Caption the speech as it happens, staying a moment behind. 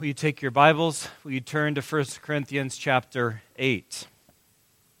Will you take your Bibles? Will you turn to 1 Corinthians chapter 8?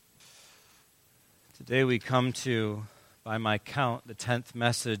 Today we come to, by my count, the 10th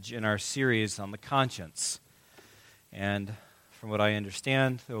message in our series on the conscience. And from what I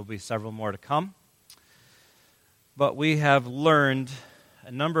understand, there will be several more to come. But we have learned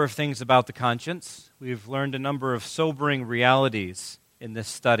a number of things about the conscience. We've learned a number of sobering realities in this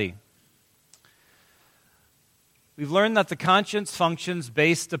study. We've learned that the conscience functions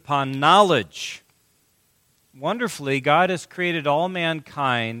based upon knowledge. Wonderfully, God has created all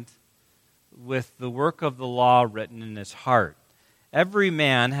mankind with the work of the law written in his heart. Every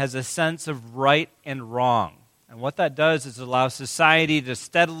man has a sense of right and wrong. And what that does is allow society to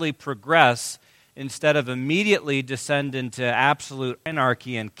steadily progress instead of immediately descend into absolute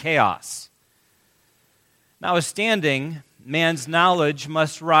anarchy and chaos. Notwithstanding, man's knowledge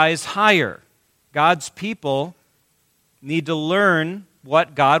must rise higher. God's people need to learn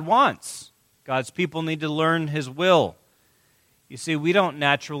what God wants. God's people need to learn His will. You see, we don't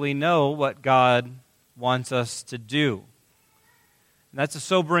naturally know what God wants us to do. And that's a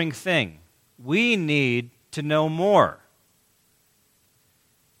sobering thing. We need to know more.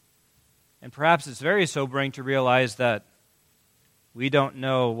 And perhaps it's very sobering to realize that we don't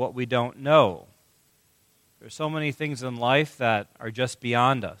know what we don't know. There's so many things in life that are just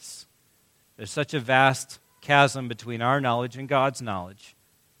beyond us. There's such a vast chasm between our knowledge and God's knowledge.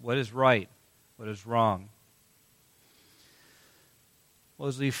 What is right? What is wrong? Well,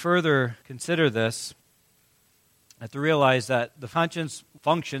 as we further consider this, I have to realize that the conscience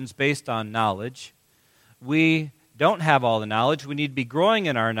functions based on knowledge. We don't have all the knowledge. We need to be growing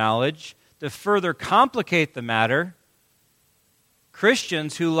in our knowledge. To further complicate the matter,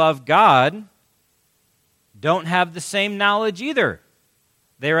 Christians who love God don't have the same knowledge either.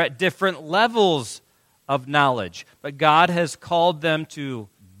 They're at different levels of knowledge. But God has called them to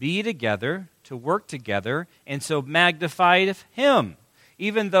be together, to work together, and so magnify Him.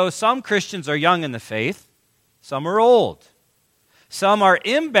 Even though some Christians are young in the faith, some are old. Some are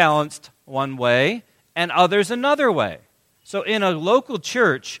imbalanced one way, and others another way. So in a local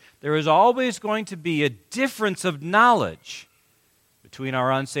church, there is always going to be a difference of knowledge between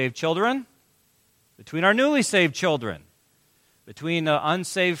our unsaved children, between our newly saved children, between an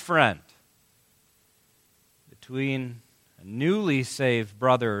unsaved friend, between a newly saved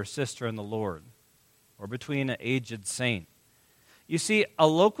brother or sister in the Lord, or between an aged saint. You see, a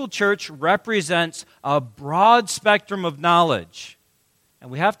local church represents a broad spectrum of knowledge,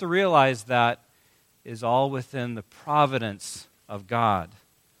 and we have to realize that is all within the providence of God.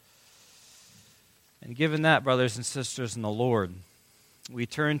 And given that, brothers and sisters in the Lord, we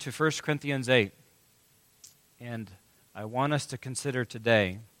turn to 1 Corinthians 8, and I want us to consider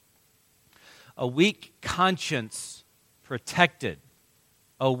today a weak conscience protected.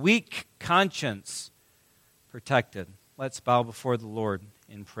 A weak conscience protected. Let's bow before the Lord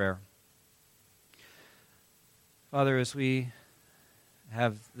in prayer. Father, as we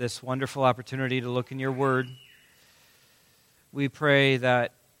have this wonderful opportunity to look in your word, we pray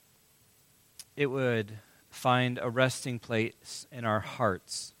that it would find a resting place in our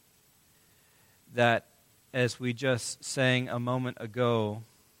hearts. That, as we just sang a moment ago,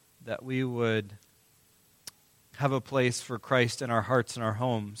 that we would have a place for Christ in our hearts and our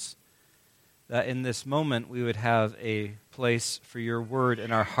homes. That in this moment we would have a place for your word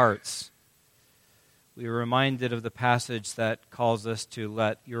in our hearts. We are reminded of the passage that calls us to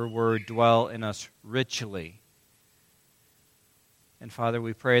let your word dwell in us richly. And Father,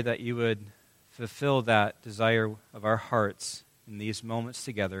 we pray that you would fulfill that desire of our hearts in these moments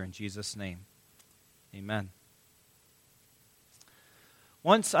together. In Jesus' name, amen.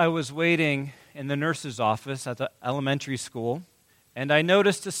 Once I was waiting in the nurse's office at the elementary school, and I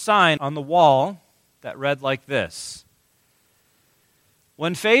noticed a sign on the wall that read like this: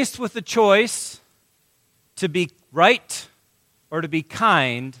 when faced with the choice to be right or to be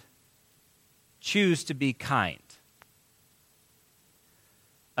kind, choose to be kind.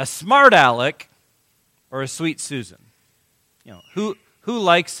 A smart aleck or a sweet Susan? You know, who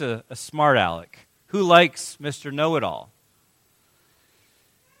likes a smart aleck? Who likes Mr. Know-It-All?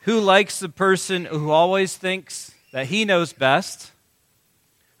 Who likes the person who always thinks that he knows best?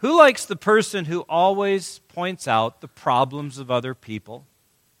 Who likes the person who always points out the problems of other people?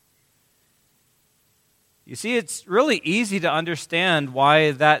 You see, it's really easy to understand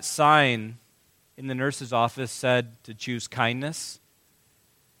why that sign in the nurse's office said to choose kindness.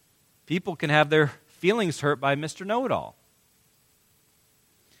 People can have their feelings hurt by Mr. Know-It-All.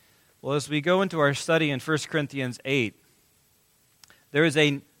 Well, as we go into our study in 1 Corinthians 8,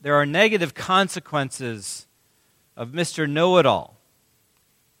 there are negative consequences of Mr. Know-It-All.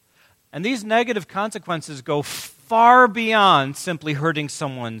 And these negative consequences go far beyond simply hurting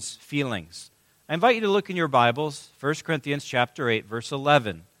someone's feelings. I invite you to look in your Bibles, 1 Corinthians chapter 8, verse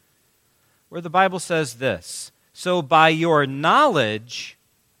 11, where the Bible says this, "So by your knowledge,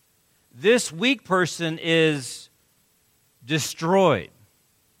 this weak person is destroyed."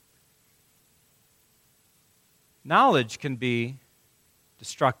 Knowledge can be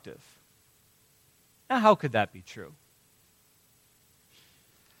destructive. Now, how could that be true?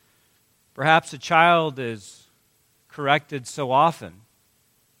 Perhaps a child is corrected so often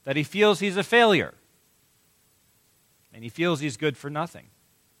that he feels he's a failure and he feels he's good for nothing.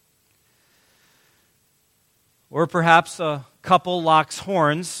 Or perhaps a couple locks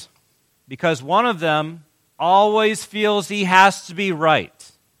horns because one of them always feels he has to be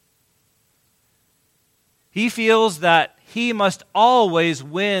right. He feels that he must always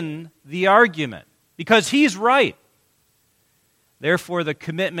win the argument because he's right. Therefore, the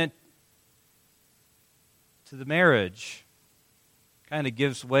commitment to the marriage kind of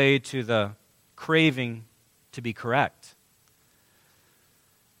gives way to the craving to be correct.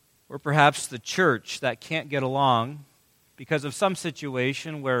 Or perhaps the church that can't get along because of some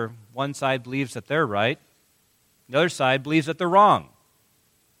situation where one side believes that they're right, the other side believes that they're wrong.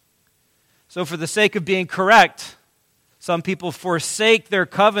 So for the sake of being correct, some people forsake their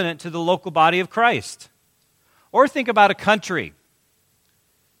covenant to the local body of Christ. Or think about a country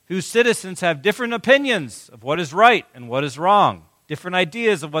whose citizens have different opinions of what is right and what is wrong, different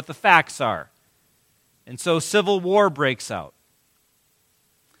ideas of what the facts are. And so civil war breaks out.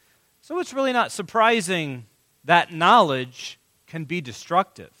 So it's really not surprising that knowledge can be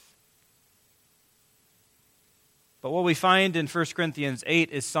destructive. But what we find in 1 Corinthians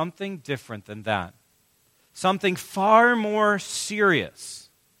 8 is something different than that. Something far more serious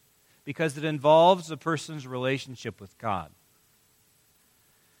because it involves a person's relationship with God.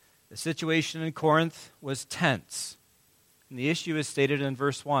 The situation in Corinth was tense. And the issue is stated in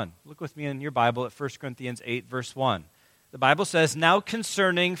verse 1. Look with me in your Bible at 1 Corinthians 8, verse 1. The Bible says, "Now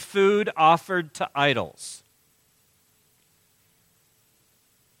concerning food offered to idols."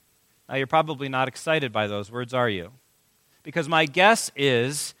 Now, you're probably not excited by those words, are you? Because my guess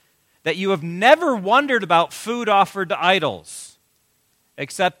is that you have never wondered about food offered to idols,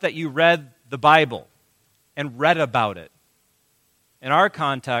 except that you read the Bible and read about it. In our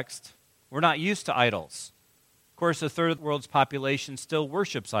context, we're not used to idols. Of course, a third of the world's population still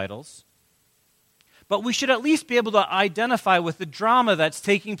worships idols. But we should at least be able to identify with the drama that's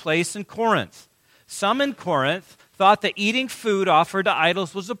taking place in Corinth. Some in Corinth thought that eating food offered to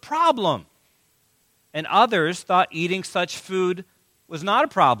idols was a problem, and others thought eating such food was not a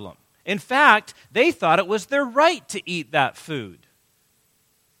problem. In fact, they thought it was their right to eat that food.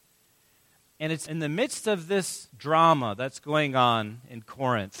 And it's in the midst of this drama that's going on in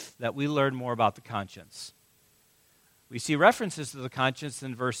Corinth that we learn more about the conscience. We see references to the conscience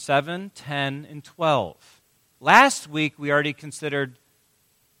in verse 7, 10, and 12. Last week, we already considered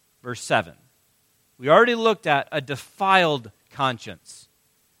verse 7. We already looked at a defiled conscience.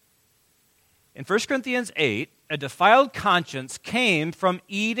 In 1 Corinthians 8, a defiled conscience came from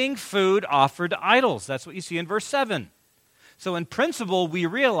eating food offered to idols. That's what you see in verse 7. So in principle, we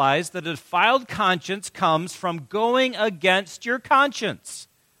realize that a defiled conscience comes from going against your conscience.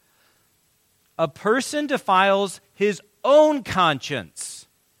 A person defiles his own conscience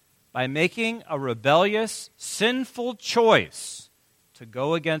by making a rebellious, sinful choice to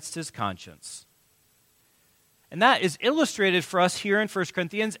go against his conscience. And that is illustrated for us here in 1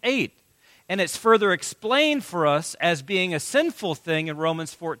 Corinthians 8. And it's further explained for us as being a sinful thing in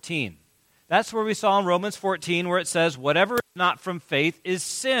Romans 14. That's where we saw in Romans 14 where it says, whatever is not from faith is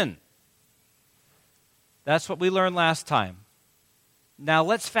sin. That's what we learned last time. Now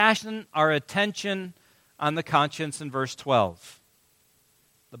let's fasten our attention on the conscience in verse 12.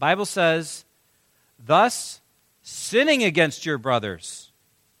 The Bible says, "Thus sinning against your brothers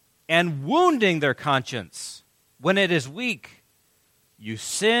and wounding their conscience when it is weak, you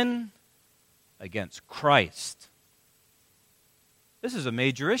sin against Christ." This is a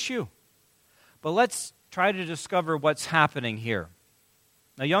major issue. But let's try to discover what's happening here.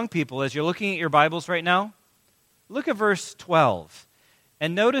 Now, young people, as you're looking at your Bibles right now, look at verse 12.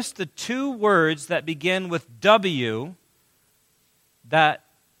 And notice the two words that begin with W that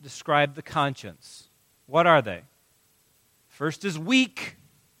describe the conscience. What are they? First is weak.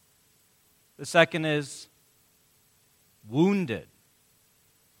 The second is wounded.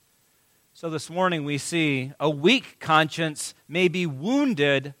 So this morning we see a weak conscience may be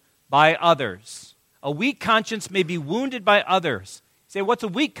wounded by others. A weak conscience may be wounded by others. You say, what's a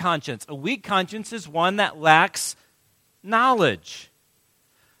weak conscience? A weak conscience is one that lacks knowledge.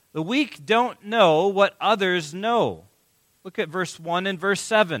 The weak don't know what others know. Look at verse 1 and verse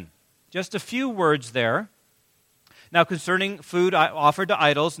 7. Just a few words there. Now, concerning food offered to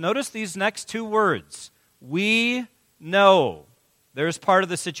idols, notice these next two words. We know. There's part of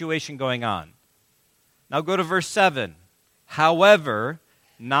the situation going on. Now go to verse 7. However,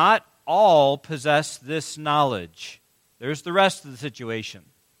 not all possess this knowledge. There's the rest of the situation.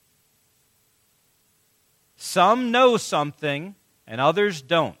 Some know something and others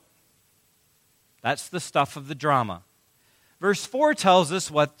don't. That's the stuff of the drama. Verse 4 tells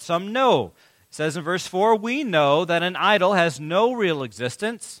us what some know. It says in verse 4, we know that an idol has no real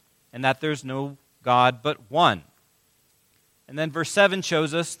existence and that there's no God but one. And then verse 7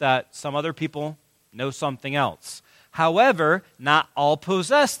 shows us that some other people know something else. However, not all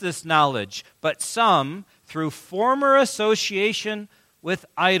possess this knowledge, but some through former association with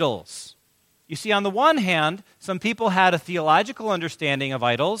idols. You see, on the one hand, some people had a theological understanding of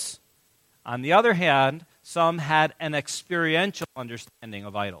idols. On the other hand, some had an experiential understanding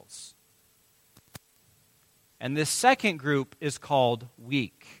of idols. And this second group is called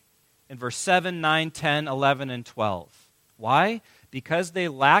weak. In verse 7, 9, 10, 11, and 12. Why? Because they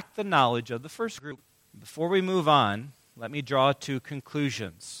lack the knowledge of the first group. Before we move on, let me draw two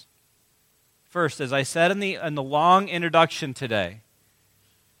conclusions. First, as I said in the long introduction today,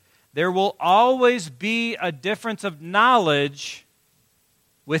 there will always be a difference of knowledge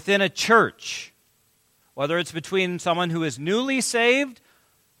within a church, whether it's between someone who is newly saved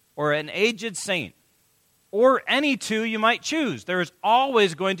or an aged saint, or any two you might choose. There is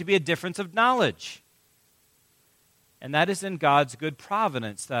always going to be a difference of knowledge. And that is in God's good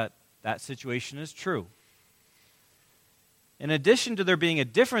providence that situation is true. In addition to there being a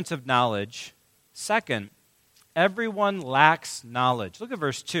difference of knowledge, second, everyone lacks knowledge. Look at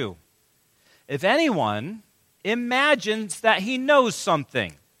verse 2. If anyone imagines that he knows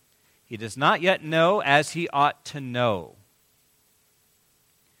something, he does not yet know as he ought to know.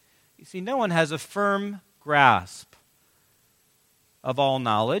 You see, no one has a firm grasp of all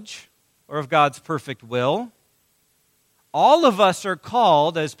knowledge or of God's perfect will. All of us are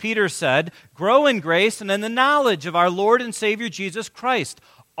called, as Peter said, grow in grace and in the knowledge of our Lord and Savior Jesus Christ.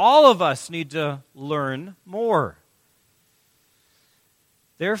 All of us need to learn more.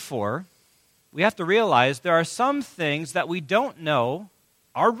 Therefore, we have to realize there are some things that we don't know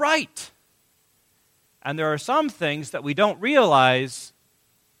are right. And there are some things that we don't realize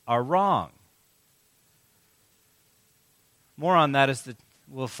are wrong. More on that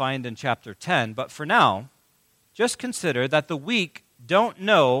we'll find in chapter 10. But for now, just consider that the weak don't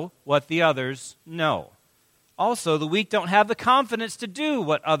know what the others know. Also, the weak don't have the confidence to do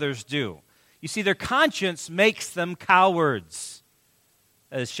what others do. You see, their conscience makes them cowards,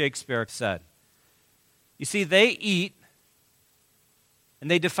 as Shakespeare said. You see, they eat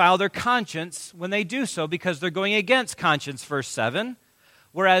and they defile their conscience when they do so because they're going against conscience, verse 7.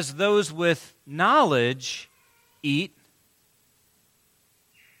 Whereas those with knowledge eat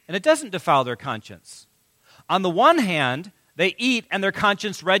and it doesn't defile their conscience. On the one hand, they eat and their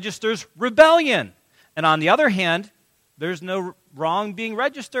conscience registers rebellion. And on the other hand, there's no wrong being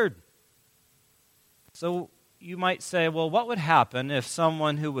registered. So you might say, well, what would happen if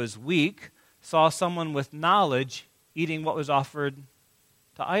someone who was weak saw someone with knowledge eating what was offered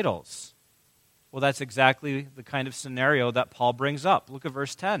to idols? Well, that's exactly the kind of scenario that Paul brings up. Look at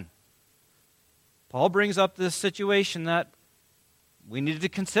verse 10. Paul brings up this situation that we needed to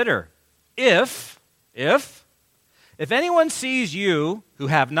consider. If anyone sees you who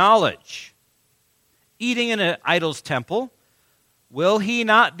have knowledge eating in an idol's temple, will he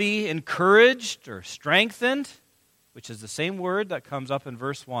not be encouraged or strengthened? Which is the same word that comes up in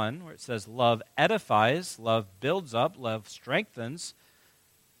verse 1, where it says love edifies, love builds up, love strengthens.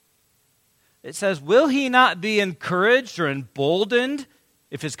 It says, will he not be encouraged or emboldened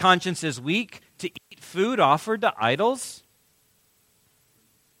if his conscience is weak to eat food offered to idols?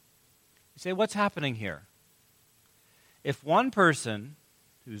 You say, what's happening here? If one person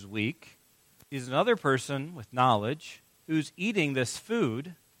who's weak is another person with knowledge who's eating this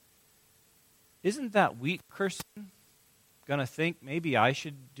food, isn't that weak person going to think maybe I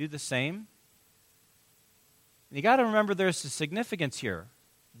should do the same? And you got to remember there's a significance here.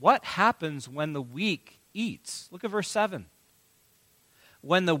 What happens when the weak eats? Look at verse 7.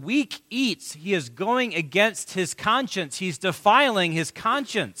 When the weak eats, he is going against his conscience. He's defiling his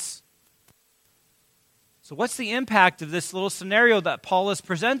conscience. So what's the impact of this little scenario that Paul is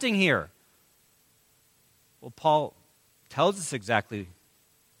presenting here? Well, Paul tells us exactly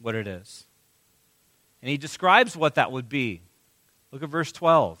what it is. And he describes what that would be. Look at verse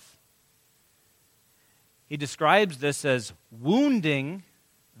 12. He describes this as wounding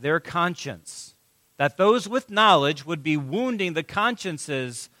their conscience, that those with knowledge would be wounding the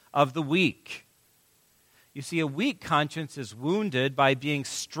consciences of the weak. You see, a weak conscience is wounded by being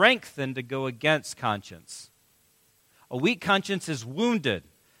strengthened to go against conscience. A weak conscience is wounded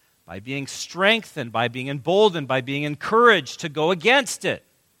by being strengthened, by being emboldened, by being encouraged to go against it.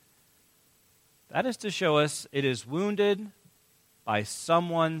 That is to show us it is wounded by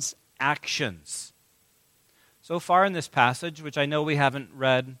someone's actions. So far in this passage, which I know we haven't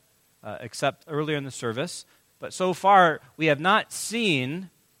read except earlier in the service, but so far we have not seen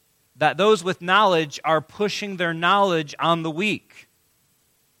that those with knowledge are pushing their knowledge on the weak.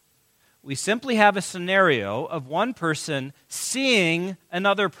 We simply have a scenario of one person seeing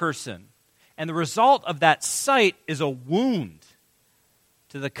another person, and the result of that sight is a wound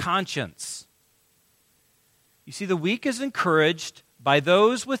to the conscience. You see, the weak is encouraged by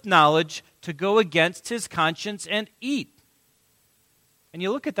those with knowledge to go against his conscience and eat. And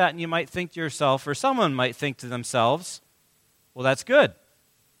you look at that and you might think to yourself, or someone might think to themselves, well, that's good.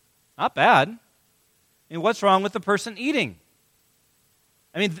 Not bad. I mean, what's wrong with the person eating?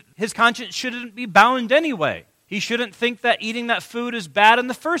 I mean, his conscience shouldn't be bound anyway. He shouldn't think that eating that food is bad in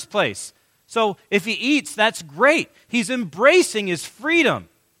the first place. So if he eats, that's great. He's embracing his freedom.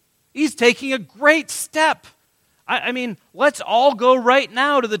 He's taking a great step. I mean, let's all go right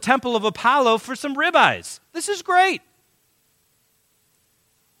now to the temple of Apollo for some ribeyes. This is great.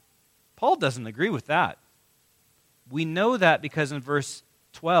 Paul doesn't agree with that. We know that because in verse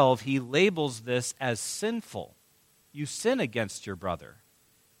 12, he labels this as sinful. You sin against your brother.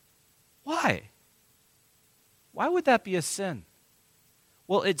 Why? Why would that be a sin?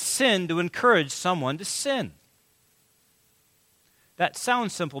 Well, it's sin to encourage someone to sin. That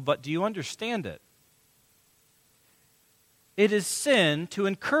sounds simple, but do you understand it? It is sin to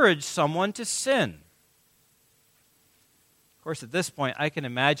encourage someone to sin. Of course, at this point, I can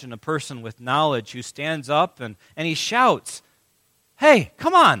imagine a person with knowledge who stands up and he shouts, "Hey,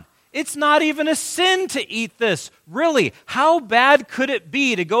 come on, it's not even a sin to eat this. Really, how bad could it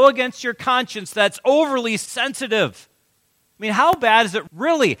be to go against your conscience that's overly sensitive? I mean, how bad is it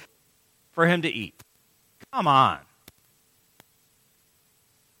really for him to eat? Come on."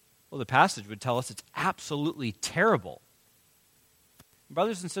 Well, the passage would tell us it's absolutely terrible.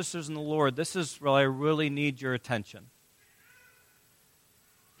 Brothers and sisters in the Lord, this is where I really need your attention.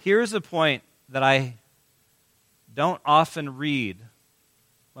 Here's a point that I don't often read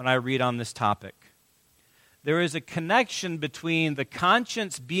when I read on this topic. There is a connection between the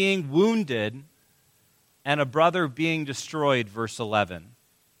conscience being wounded and a brother being destroyed, verse 11.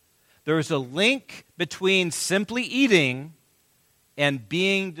 There is a link between simply eating and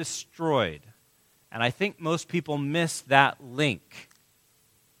being destroyed. And I think most people miss that link.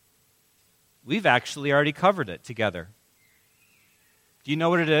 We've actually already covered it together. Do you know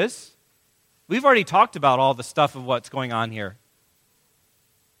what it is? We've already talked about all the stuff of what's going on here.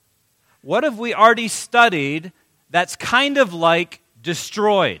 What have we already studied that's kind of like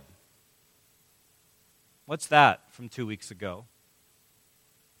destroyed? What's that from 2 weeks ago?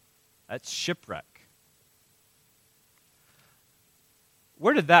 That's shipwreck.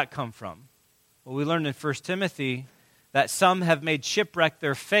 Where did that come from? Well, we learned in 1 Timothy that some have made shipwreck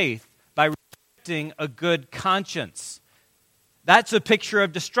their faith by rejecting a good conscience. That's a picture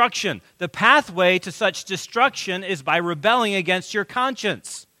of destruction. The pathway to such destruction is by rebelling against your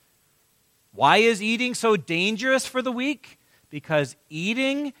conscience. Why is eating so dangerous for the weak? Because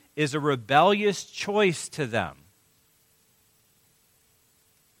eating is a rebellious choice to them.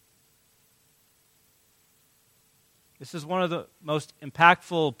 This is one of the most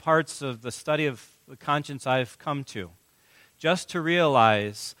impactful parts of the study of the conscience I've come to. Just to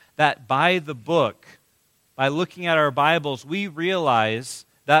realize that by the book, by looking at our Bibles, we realize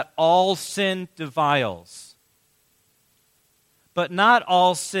that all sin defiles. But not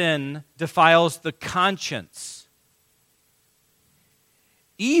all sin defiles the conscience.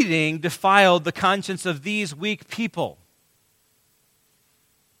 Eating defiled the conscience of these weak people.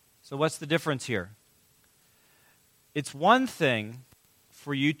 So what's the difference here? It's one thing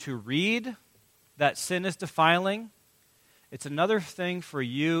for you to read that sin is defiling. It's another thing for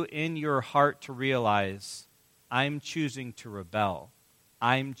you in your heart to realize, I'm choosing to rebel.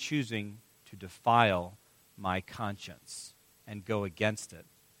 I'm choosing to defile my conscience and go against it.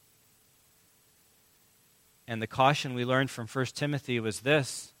 And the caution we learned from 1 Timothy was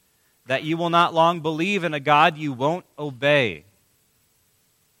this, that you will not long believe in a God you won't obey.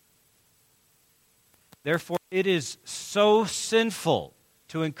 Therefore, it is so sinful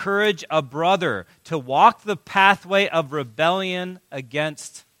to encourage a brother to walk the pathway of rebellion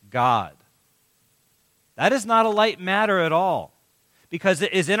against God. That is not a light matter at all. because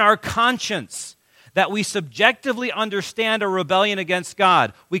it is in our conscience that we subjectively understand a rebellion against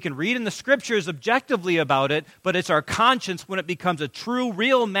God. We can read in the Scriptures objectively about it, but it's our conscience when it becomes a true,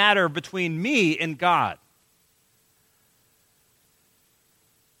 real matter between me and God.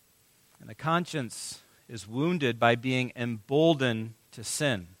 And the conscience is wounded by being emboldened to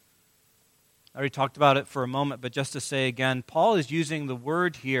sin. I already talked about it for a moment, but just to say again, Paul is using the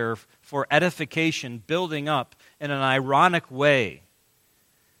word here for edification, building up in an ironic way.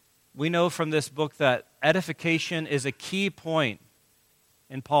 We know from this book that edification is a key point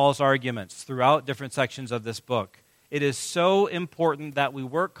in Paul's arguments throughout different sections of this book. It is so important that we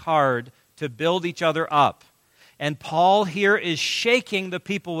work hard to build each other up. And Paul here is shaking the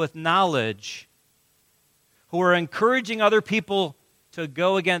people with knowledge who are encouraging other people to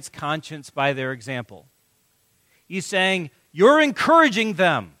go against conscience by their example. He's saying, you're encouraging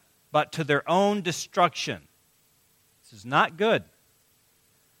them, but to their own destruction. This is not good.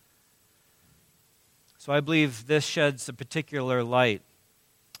 So I believe this sheds a particular light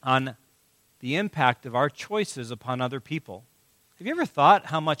on the impact of our choices upon other people. Have you ever thought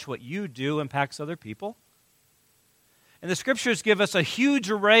how much what you do impacts other people? And the Scriptures give us a huge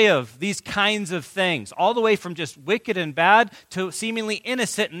array of these kinds of things, all the way from just wicked and bad to seemingly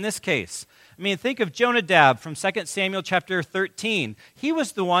innocent in this case. I mean, think of Jonadab from 2 Samuel chapter 13. He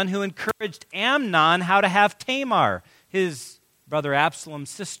was the one who encouraged Amnon how to have Tamar, his brother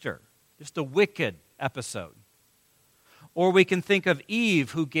Absalom's sister. Just a wicked episode. Or we can think of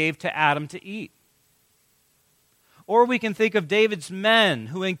Eve, who gave to Adam to eat. Or we can think of David's men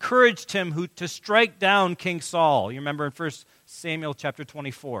who encouraged him to strike down King Saul. You remember in 1 Samuel chapter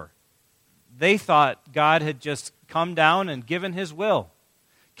 24. They thought God had just come down and given his will.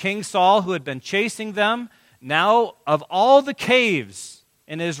 King Saul, who had been chasing them, now of all the caves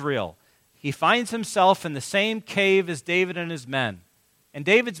in Israel, he finds himself in the same cave as David and his men. And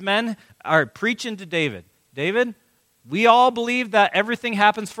David's men are preaching to David. David, we all believe that everything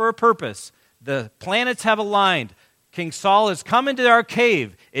happens for a purpose. The planets have aligned. King Saul has come into our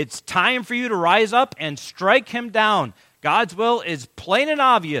cave. It's time for you to rise up and strike him down. God's will is plain and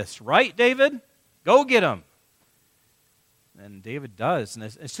obvious, right, David? Go get him. And David does. And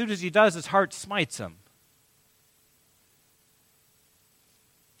as soon as he does, his heart smites him.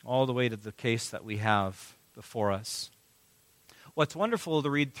 All the way to the case that we have before us. What's wonderful to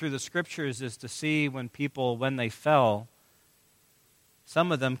read through the Scriptures is to see when people, when they fell,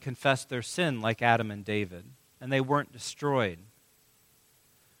 some of them confessed their sin like Adam and David, and they weren't destroyed.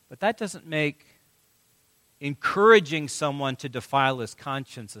 But that doesn't make encouraging someone to defile his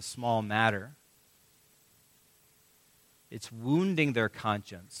conscience a small matter. It's wounding their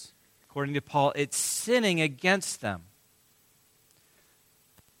conscience. According to Paul, it's sinning against them.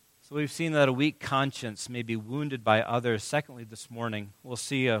 So we've seen that a weak conscience may be wounded by others. Secondly, this morning, we'll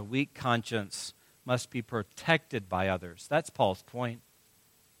see a weak conscience must be protected by others. That's Paul's point.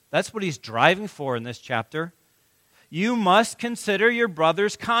 That's what he's driving for in this chapter. You must consider your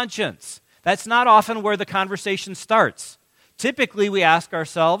brother's conscience. That's not often where the conversation starts. Typically, we ask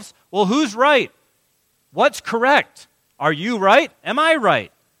ourselves, well, who's right? What's correct? Are you right? Am I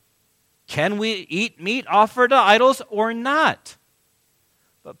right? Can we eat meat offered to idols or not?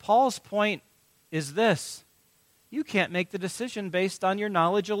 But Paul's point is this. You can't make the decision based on your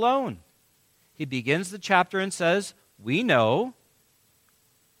knowledge alone. He begins the chapter and says, we know.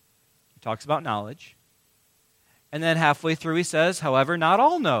 He talks about knowledge. And then halfway through he says, however, not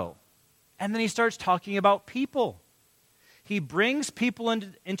all know. And then he starts talking about people. He brings people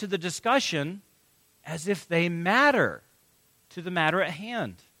into the discussion as if they matter to the matter at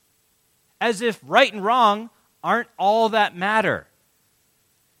hand. As if right and wrong aren't all that matter.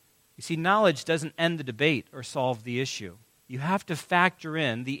 You see, knowledge doesn't end the debate or solve the issue. You have to factor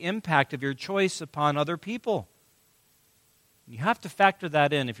in the impact of your choice upon other people. You have to factor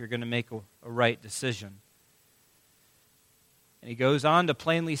that in if you're going to make a right decision. And he goes on to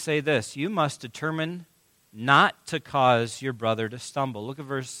plainly say this, you must determine not to cause your brother to stumble. Look at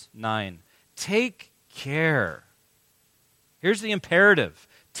verse 9. Take care. Here's the imperative.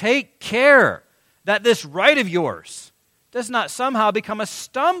 Take care that this right of yours does not somehow become a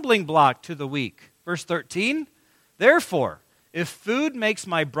stumbling block to the weak. Verse 13, therefore, if food makes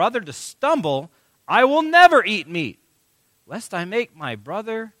my brother to stumble, I will never eat meat, lest I make my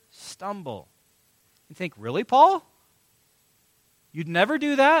brother stumble. You think, really, Paul? You'd never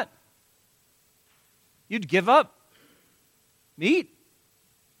do that? You'd give up meat?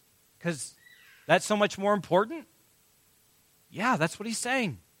 Because that's so much more important? Yeah, that's what he's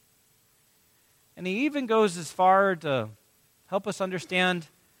saying. And he even goes as far to help us understand,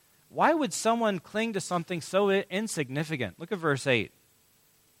 why would someone cling to something so insignificant? Look at verse 8.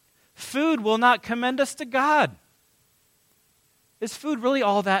 food will not commend us to God. Is food really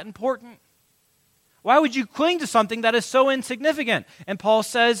all that important? Why would you cling to something that is so insignificant? And Paul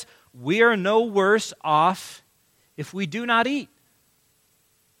says, we are no worse off if we do not eat,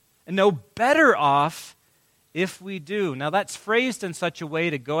 and no better off if we do. Now that's phrased in such a way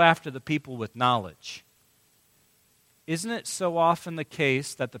to go after the people with knowledge. Isn't it so often the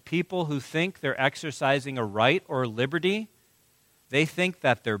case that the people who think they're exercising a right or liberty, they think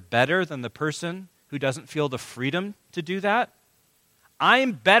that they're better than the person who doesn't feel the freedom to do that?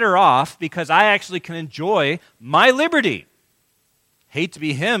 I'm better off because I actually can enjoy my liberty. Hate to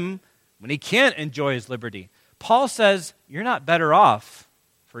be him when he can't enjoy his liberty. Paul says, you're not better off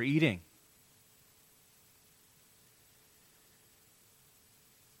for eating.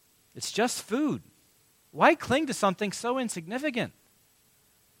 It's just food. Why cling to something so insignificant?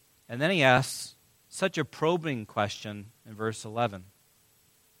 And then he asks such a probing question in verse 11.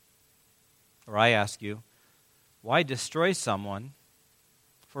 Or I ask you, why destroy someone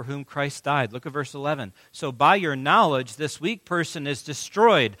for whom Christ died? Look at verse 11. So by your knowledge, this weak person is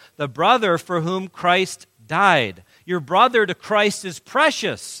destroyed, the brother for whom Christ died. Your brother to Christ is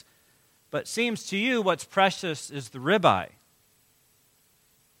precious, but seems to you what's precious is the ribeye.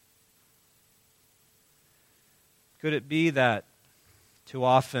 Could it be that too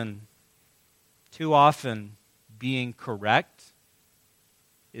often being correct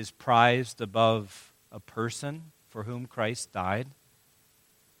is prized above a person for whom Christ died?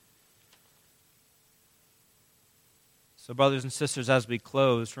 So, brothers and sisters, as we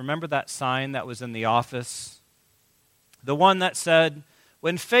close, remember that sign that was in the office? The one that said,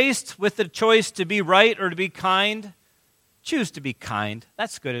 when faced with the choice to be right or to be kind, choose to be kind.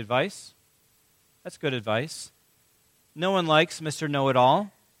 That's good advice. That's good advice. No one likes Mr.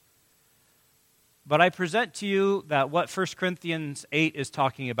 Know-It-All. But I present to you that what 1 Corinthians 8 is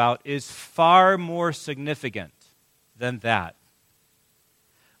talking about is far more significant than that.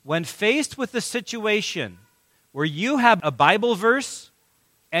 When faced with the situation where you have a Bible verse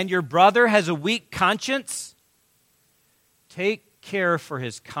and your brother has a weak conscience, take care for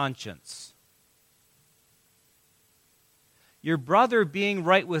his conscience. Your brother being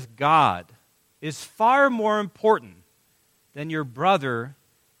right with God is far more important than your brother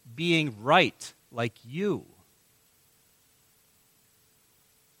being right like you.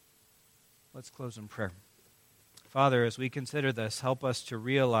 Let's close in prayer. Father, as we consider this, help us to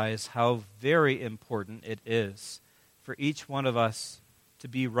realize how very important it is for each one of us to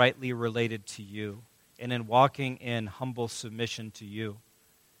be rightly related to you and in walking in humble submission to you.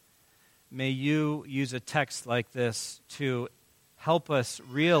 May you use a text like this to help us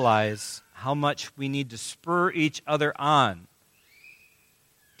realize how much we need to spur each other on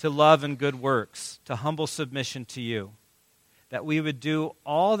to love and good works, to humble submission to you, that we would do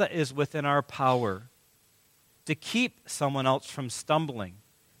all that is within our power to keep someone else from stumbling,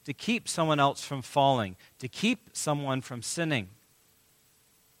 to keep someone else from falling, to keep someone from sinning.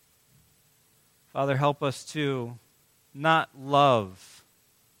 Father, help us to not love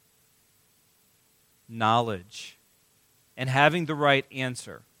knowledge and having the right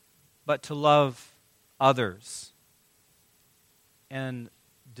answer, but to love others and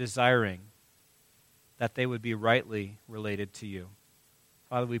desiring that they would be rightly related to you.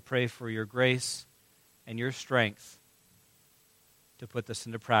 Father, we pray for your grace and your strength to put this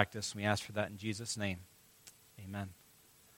into practice. We ask for that in Jesus' name. Amen.